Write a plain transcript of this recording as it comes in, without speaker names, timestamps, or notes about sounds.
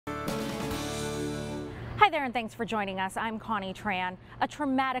Hi there and thanks for joining us. I'm Connie Tran. A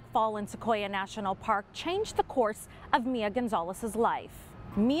traumatic fall in Sequoia National Park changed the course of Mia Gonzalez's life.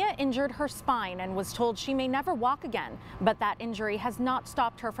 Mia injured her spine and was told she may never walk again, but that injury has not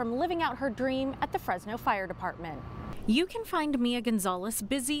stopped her from living out her dream at the Fresno Fire Department. You can find Mia Gonzalez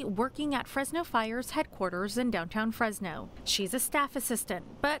busy working at Fresno Fire's headquarters in downtown Fresno. She's a staff assistant,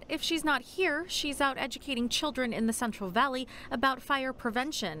 but if she's not here, she's out educating children in the Central Valley about fire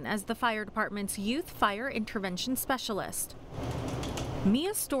prevention as the fire department's youth fire intervention specialist.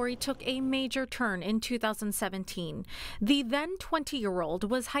 Mia's story took a major turn in 2017. The then 20-year-old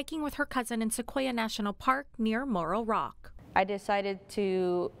was hiking with her cousin in Sequoia National Park near Morro Rock. I decided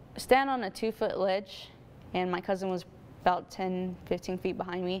to stand on a 2-foot ledge, and my cousin was about 10-15 feet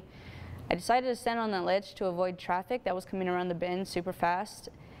behind me. I decided to stand on that ledge to avoid traffic that was coming around the bend super fast,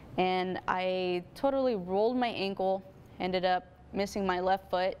 and I totally rolled my ankle, ended up missing my left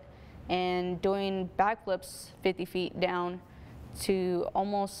foot, and doing backflips 50 feet down to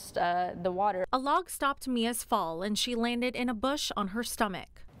almost the water. A log stopped Mia's fall and she landed in a bush on her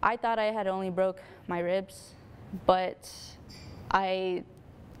stomach. I thought I had only broke my ribs, but I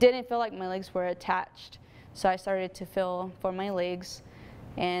didn't feel like my legs were attached. So I started to feel for my legs,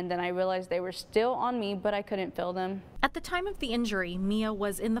 and then I realized they were still on me, but I couldn't feel them. At the time of the injury, Mia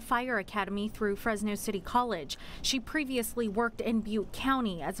was in the fire academy through Fresno City College. She previously worked in Butte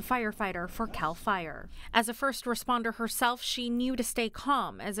County as a firefighter for CAL FIRE. As a first responder herself, she knew to stay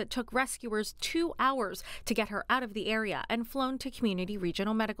calm as it took rescuers 2 hours to get her out of the area and flown to Community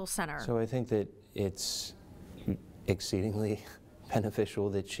Regional Medical Center. So I think that it's exceedingly beneficial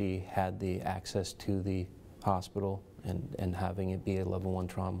that she had the access to the hospital and having it be a level 1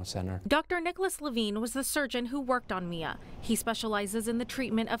 trauma center. Dr. Nicholas Levine was the surgeon who worked on Mia. He specializes in the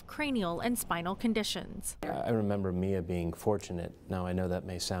treatment of cranial and spinal conditions. I remember Mia being fortunate. Now I know that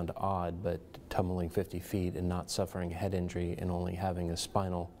may sound odd, but tumbling 50 feet and not suffering a head injury and only having a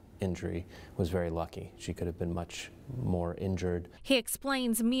spinal injury was very lucky. She could have been much more injured. He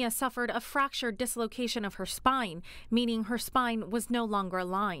explains Mia suffered a fractured dislocation of her spine, meaning her spine was no longer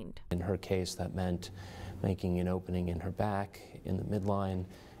aligned. In her case, that meant making an opening in her back, in the midline,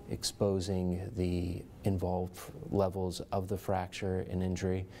 exposing the involved levels of the fracture and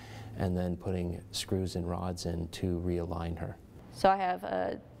injury, and then putting screws and rods in to realign her. So I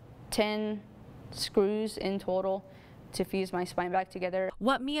have 10 screws in total to fuse my spine back together.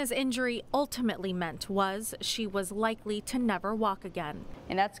 What Mia's injury ultimately meant was she was likely to never walk again.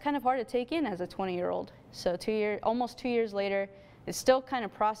 And that's kind of hard to take in as a 20-year-old. So almost 2 years later, it's still kind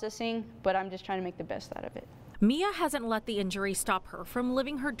of processing, but I'm just trying to make the best out of it. Mia hasn't let the injury stop her from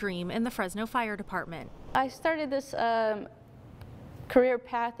living her dream in the Fresno Fire Department. I started this career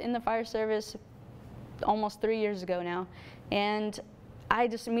path in the fire service almost 3 years ago now, and I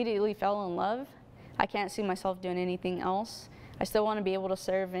just immediately fell in love. I can't see myself doing anything else. I still want to be able to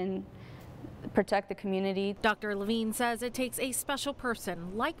serve and protect the community. Dr. Levine says it takes a special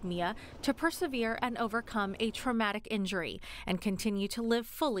person like Mia to persevere and overcome a traumatic injury and continue to live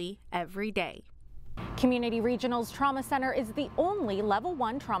fully every day. Community Regional's Trauma Center is the only level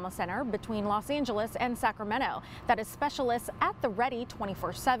 1 trauma center between Los Angeles and Sacramento that is specialists at the ready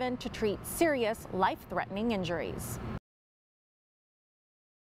 24/7 to treat serious life-threatening injuries.